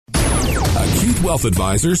McCute Wealth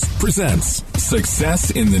Advisors presents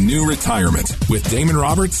Success in the New Retirement with Damon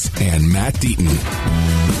Roberts and Matt Deaton.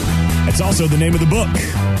 It's also the name of the book.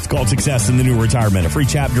 It's called Success in the New Retirement, a free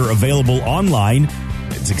chapter available online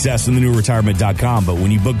at successinthenewretirement.com. But when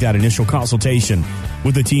you book that initial consultation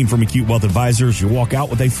with the team from McCute Wealth Advisors, you walk out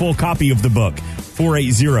with a full copy of the book.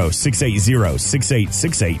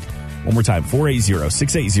 480-680-6868. One more time,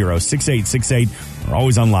 480-680-6868. We're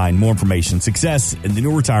always online. More information,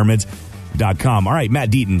 successinthenewretirement.com. All right, Matt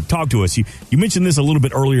Deaton, talk to us. You mentioned this a little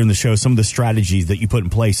bit earlier in the show, some of the strategies that you put in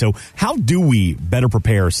place. So how do we better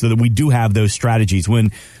prepare so that we do have those strategies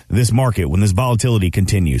when this market, when this volatility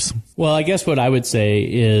continues? Well, I guess what I would say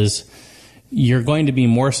is you're going to be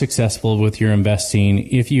more successful with your investing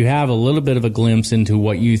if you have a little bit of a glimpse into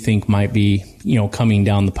what you think might be, coming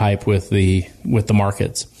down the pipe with the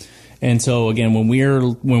markets. And so again, when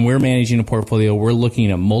we're managing a portfolio, we're looking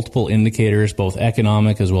at multiple indicators, both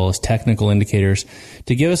economic as well as technical indicators,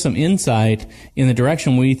 to give us some insight in the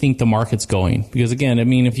direction we think the market's going. Because again,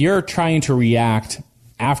 if you're trying to react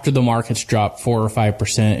after the market's dropped 4 or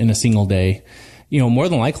 5% in a single day, more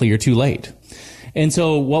than likely you're too late. And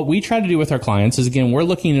so what we try to do with our clients is, again, we're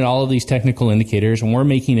looking at all of these technical indicators and we're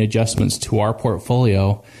making adjustments to our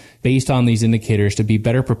portfolio based on these indicators to be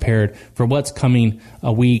better prepared for what's coming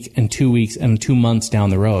a week and 2 weeks and 2 months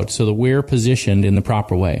down the road so that we're positioned in the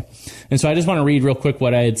proper way. And so I just want to read real quick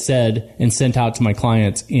what I had said and sent out to my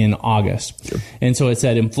clients in August. Sure. And so it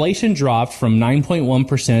said, inflation dropped from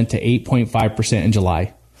 9.1% to 8.5% in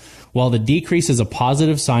July. While the decrease is a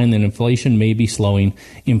positive sign that inflation may be slowing,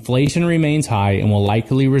 inflation remains high and will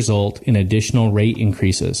likely result in additional rate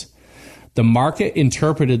increases. The market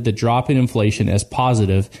interpreted the drop in inflation as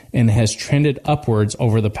positive and has trended upwards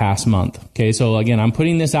over the past month. Okay, so again, I'm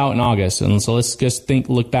putting this out in August, and so let's just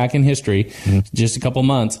look back in history, just a couple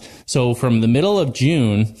months. So from the middle of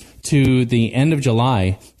June to the end of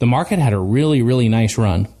July, the market had a really, really nice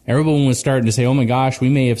run. Everyone was starting to say, oh my gosh, we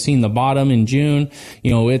may have seen the bottom in June.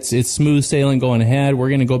 It's smooth sailing going ahead. We're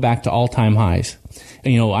going to go back to all-time highs.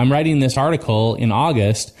 I'm writing this article in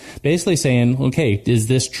August basically saying, okay, is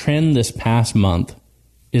this trend this past month,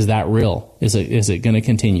 is that real? Is it going to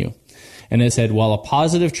continue? And it said, while a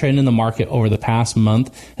positive trend in the market over the past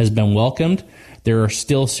month has been welcomed, there are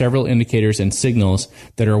still several indicators and signals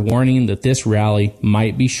that are warning that this rally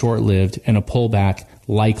might be short-lived and a pullback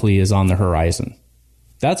likely is on the horizon.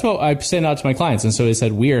 That's what I sent out to my clients. And so they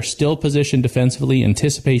said, we are still positioned defensively in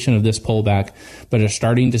anticipation of this pullback, but are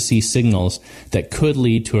starting to see signals that could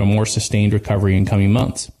lead to a more sustained recovery in coming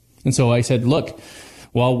months. And so I said, look,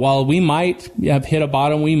 while we might have hit a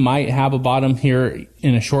bottom, we might have a bottom here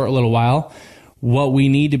in a short little while, what we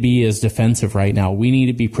need to be is defensive right now. We need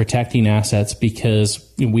to be protecting assets because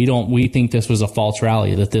we think this was a false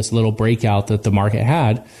rally, that this little breakout that the market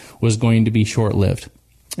had was going to be short-lived.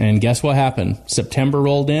 And guess what happened? September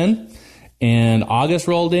rolled in and August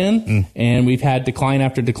rolled in and we've had decline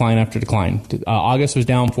after decline after decline. August was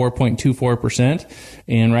down 4.24%.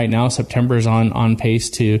 And right now September is on pace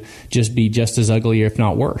to just be just as ugly, if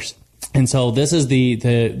not worse. And so this is the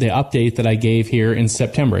update that I gave here in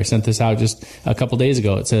September. I sent this out just a couple days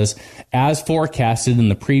ago. It says, as forecasted in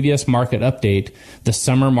the previous market update, the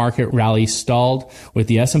summer market rally stalled with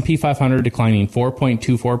the S&P 500 declining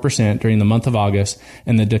 4.24% during the month of August,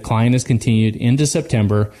 and the decline has continued into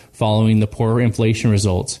September following the poor inflation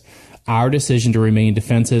results. Our decision to remain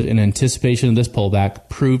defensive in anticipation of this pullback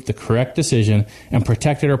proved the correct decision and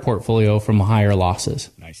protected our portfolio from higher losses.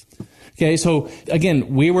 Nice. Okay, so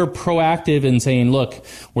again, we were proactive in saying, look,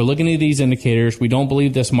 we're looking at these indicators. We don't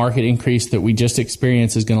believe this market increase that we just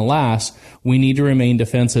experienced is going to last. We need to remain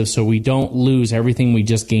defensive so we don't lose everything we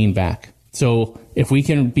just gained back. So if we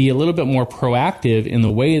can be a little bit more proactive in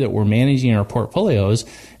the way that we're managing our portfolios,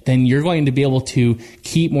 then you're going to be able to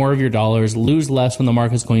keep more of your dollars, lose less when the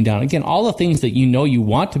market's going down. Again, all the things that you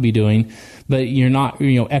want to be doing, but you're not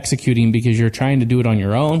executing because you're trying to do it on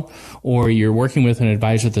your own, or you're working with an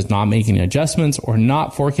advisor that's not making adjustments or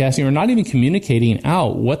not forecasting or not even communicating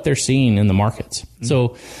out what they're seeing in the markets. Mm-hmm.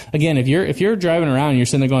 So again, if you're driving around and you're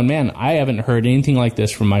sitting there going, man, I haven't heard anything like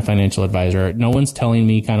this from my financial advisor. No one's telling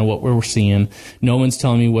me kind of what we're seeing. No one's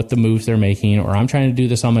telling me what the moves they're making, or I'm trying to do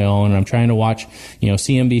this on my own and I'm trying to watch,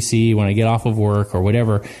 CNBC when I get off of work or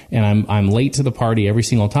whatever, and I'm late to the party every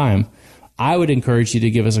single time. I would encourage you to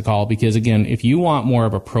give us a call because, again, if you want more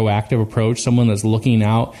of a proactive approach, someone that's looking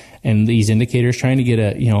out and these indicators, trying to get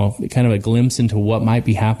a kind of a glimpse into what might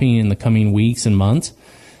be happening in the coming weeks and months,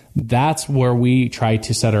 That's where we try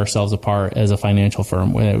to set ourselves apart as a financial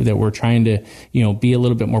firm, that we're trying to, be a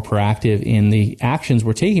little bit more proactive in the actions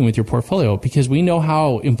we're taking with your portfolio, because we know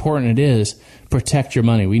how important it is to protect your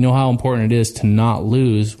money. We know how important it is to not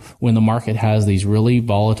lose when the market has these really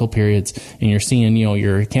volatile periods and you're seeing,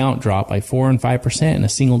 your account drop by 4 and 5% in a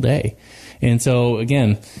single day. And so,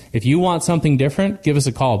 again, if you want something different, give us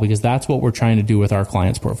a call, because that's what we're trying to do with our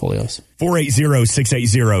clients' portfolios.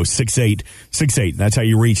 480-680-6868. That's how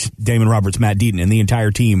you reach Damon Roberts, Matt Deaton, and the entire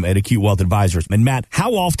team at Acute Wealth Advisors. And Matt,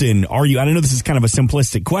 how often are you, I know this is kind of a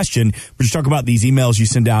simplistic question, but you talk about these emails you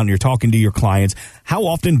send out and you're talking to your clients. How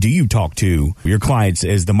often do you talk to your clients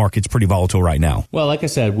as the market's pretty volatile right now? Well, like I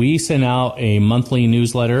said, we send out a monthly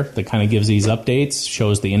newsletter that kind of gives these updates,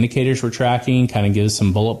 shows the indicators we're tracking, kind of gives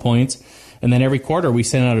some bullet points. And then every quarter we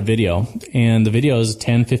send out a video, and the video is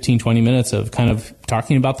 10, 15, 20 minutes of kind of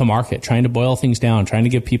talking about the market, trying to boil things down, trying to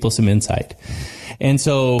give people some insight. And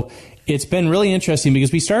so it's been really interesting,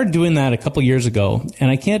 because we started doing that a couple years ago. And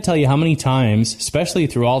I can't tell you how many times, especially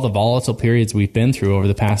through all the volatile periods we've been through over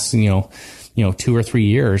the past, 2 or 3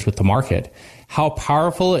 years with the market, how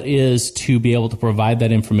powerful it is to be able to provide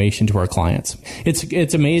that information to our clients.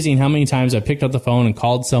 It's amazing how many times I picked up the phone and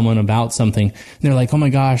called someone about something, and they're like, "Oh my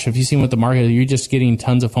gosh, have you seen what the market is? You're just getting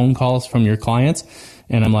tons of phone calls from your clients?"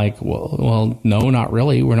 And I'm like, well, no, not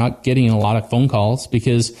really. We're not getting a lot of phone calls,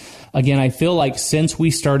 because, again, I feel like since we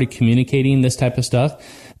started communicating this type of stuff,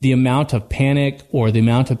 the amount of panic or the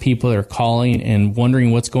amount of people that are calling and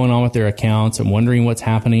wondering what's going on with their accounts and wondering what's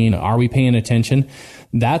happening, are we paying attention,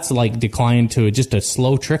 that's like declined to just a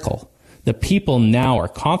slow trickle. The people now are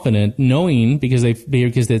confident, knowing because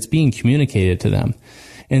it's being communicated to them.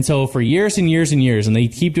 And so for years and years and years, and they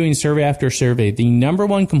keep doing survey after survey, the number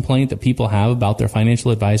one complaint that people have about their financial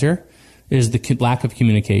advisor is the lack of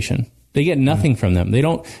communication. They get nothing from them. They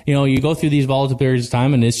don't, you go through these volatile periods of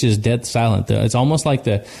time and it's just dead silent. It's almost like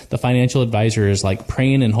the financial advisor is like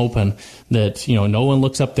praying and hoping that, no one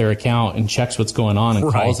looks up their account and checks what's going on and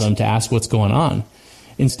calls them to ask what's going on.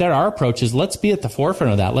 Instead, our approach is, let's be at the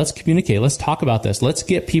forefront of that. Let's communicate. Let's talk about this. Let's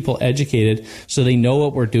get people educated so they know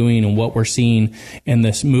what we're doing and what we're seeing and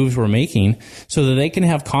the moves we're making, so that they can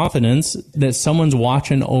have confidence that someone's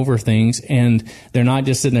watching over things and they're not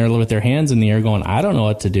just sitting there with their hands in the air going, "I don't know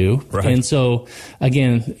what to do." Right. And so,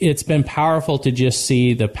 again, it's been powerful to just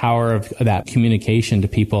see the power of that communication to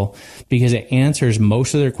people, because it answers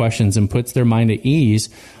most of their questions and puts their mind at ease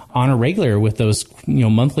on a regular with those,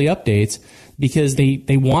 monthly updates, because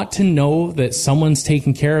they want to know that someone's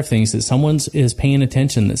taking care of things, that someone is paying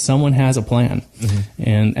attention, that someone has a plan.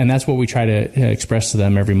 Mm-hmm. And that's what we try to express to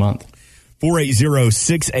them every month.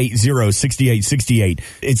 480-680-6868.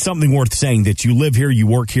 It's something worth saying that you live here, you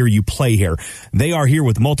work here, you play here. They are here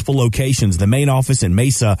with multiple locations, the main office in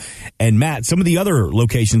Mesa. And Matt, some of the other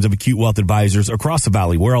locations of Acute Wealth Advisors across the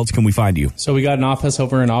valley, where else can we find you? So we got an office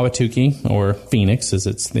over in Ahwatukee, or Phoenix, as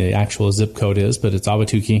it's the actual zip code is, but it's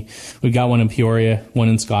Ahwatukee. We've got one in Peoria, one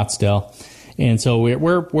in Scottsdale. And so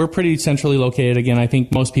we're pretty centrally located. Again, I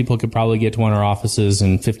think most people could probably get to one of our offices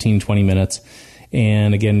in 15, 20 minutes.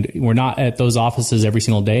 And again, we're not at those offices every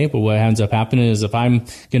single day, but what ends up happening is, if I'm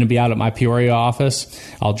going to be out at my Peoria office,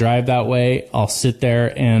 I'll drive that way, I'll sit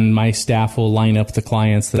there, and my staff will line up the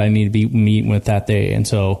clients that I need to be meeting with that day. And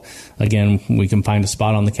so, again, we can find a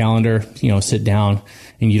spot on the calendar, sit down,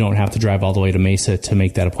 and you don't have to drive all the way to Mesa to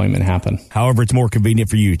make that appointment happen. However, it's more convenient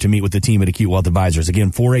for you to meet with the team at Acute Wealth Advisors.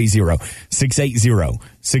 Again,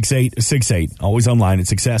 480-680-6868. Always online at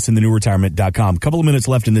successinthenewretirement.com. A couple of minutes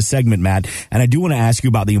left in this segment, Matt, and I do want to ask you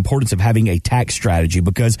about the importance of having a tax strategy,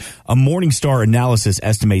 because a Morningstar analysis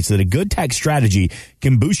estimates that a good tax strategy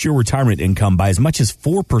can boost your retirement income by as much as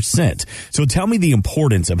 4%. So tell me the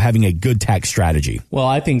importance of having a good tax strategy. Well,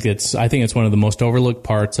 I think it's one of the most overlooked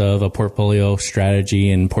parts of a portfolio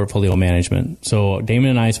strategy and portfolio management. So Damon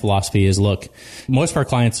and I's philosophy is, look, most of our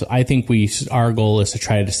clients, I think our goal is to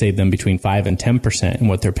try to save them between 5 and 10% in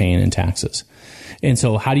what they're paying in taxes. And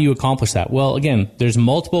so how do you accomplish that? Well, again, there's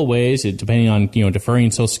multiple ways, depending on,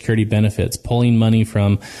 deferring Social Security benefits, pulling money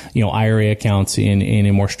from, IRA accounts in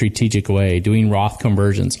a more strategic way, doing Roth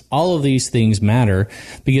conversions. All of these things matter,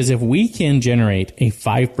 because if we can generate a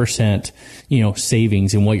 5%,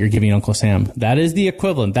 savings in what you're giving Uncle Sam, that is the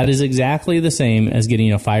equivalent. That is exactly the same as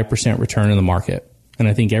getting a 5% return in the market. And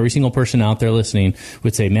I think every single person out there listening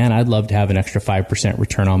would say, man, I'd love to have an extra 5%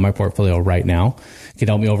 return on my portfolio right now. It could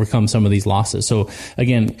help me overcome some of these losses. So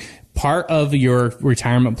again, part of your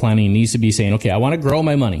retirement planning needs to be saying, okay, I want to grow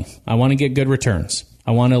my money. I want to get good returns.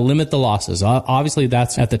 I want to limit the losses. Obviously,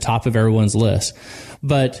 that's at the top of everyone's list.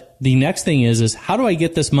 But the next thing is how do I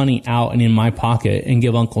get this money out and in my pocket and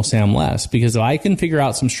give Uncle Sam less? Because if I can figure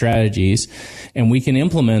out some strategies and we can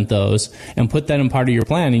implement those and put that in part of your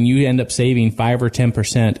plan, and you end up saving 5 or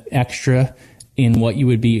 10% extra in what you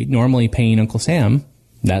would be normally paying Uncle Sam,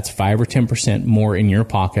 that's 5 or 10% more in your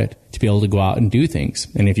pocket to be able to go out and do things.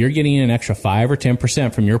 And if you're getting an extra 5 or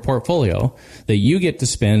 10% from your portfolio that you get to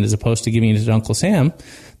spend as opposed to giving it to Uncle Sam,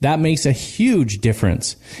 that makes a huge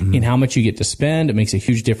difference in how much you get to spend. It makes a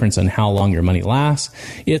huge difference on how long your money lasts.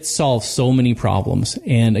 It solves so many problems.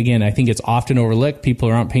 And again, I think it's often overlooked. People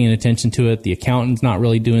aren't paying attention to it. The accountant's not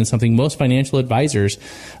really doing something. Most financial advisors,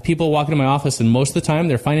 people walk into my office, and most of the time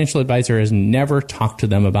their financial advisor has never talked to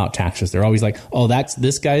them about taxes. They're always like, oh, that's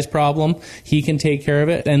this guy's problem. He can take care of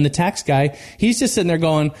it. And the tax guy, he's just sitting there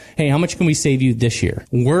going, hey, how much can we save you this year?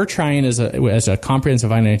 We're trying as a comprehensive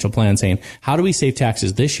financial plan saying, how do we save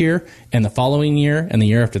taxes this year and the following year and the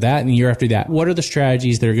year after that and the year after that? What are the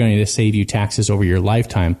strategies that are going to save you taxes over your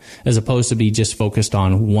lifetime as opposed to be just focused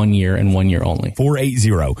on 1 year and 1 year only?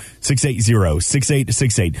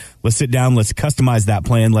 480-680-6868. Let's sit down. Let's customize that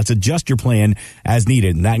plan. Let's adjust your plan as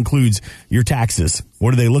needed. And that includes your taxes.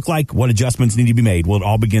 What do they look like? What adjustments need to be made? Well, it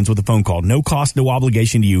all begins with a phone call. No cost, no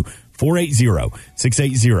obligation to you.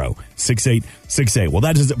 480-680-6868. Well,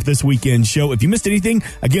 that is it for this weekend's show. If you missed anything,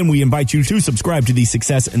 again, we invite you to subscribe to the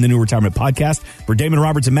Success in the New Retirement podcast. For Damon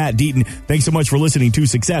Roberts and Matt Deaton, thanks so much for listening to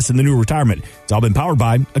Success in the New Retirement. It's all been powered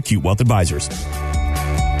by Acute Wealth Advisors.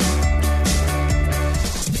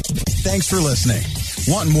 Thanks for listening.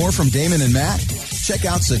 Want more from Damon and Matt? Check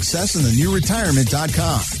out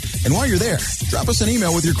successinthenewretirement.com. And while you're there, drop us an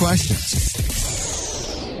email with your questions.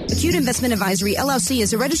 Acute Investment Advisory, LLC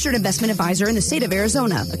is a registered investment advisor in the state of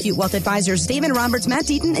Arizona. Acute Wealth Advisors Damon Roberts, Matt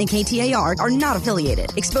Deaton, and KTAR are not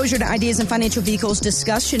affiliated. Exposure to ideas and financial vehicles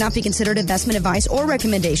discussed should not be considered investment advice or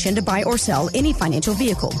recommendation to buy or sell any financial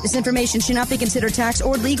vehicle. This information should not be considered tax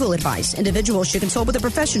or legal advice. Individuals should consult with a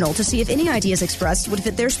professional to see if any ideas expressed would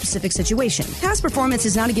fit their specific situation. Past performance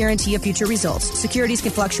is not a guarantee of future results. Securities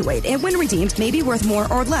can fluctuate, and when redeemed, may be worth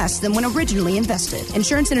more or less than when originally invested.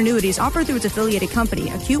 Insurance and annuities offered through its affiliated company,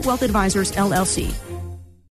 Acute Wealth Advisors, LLC.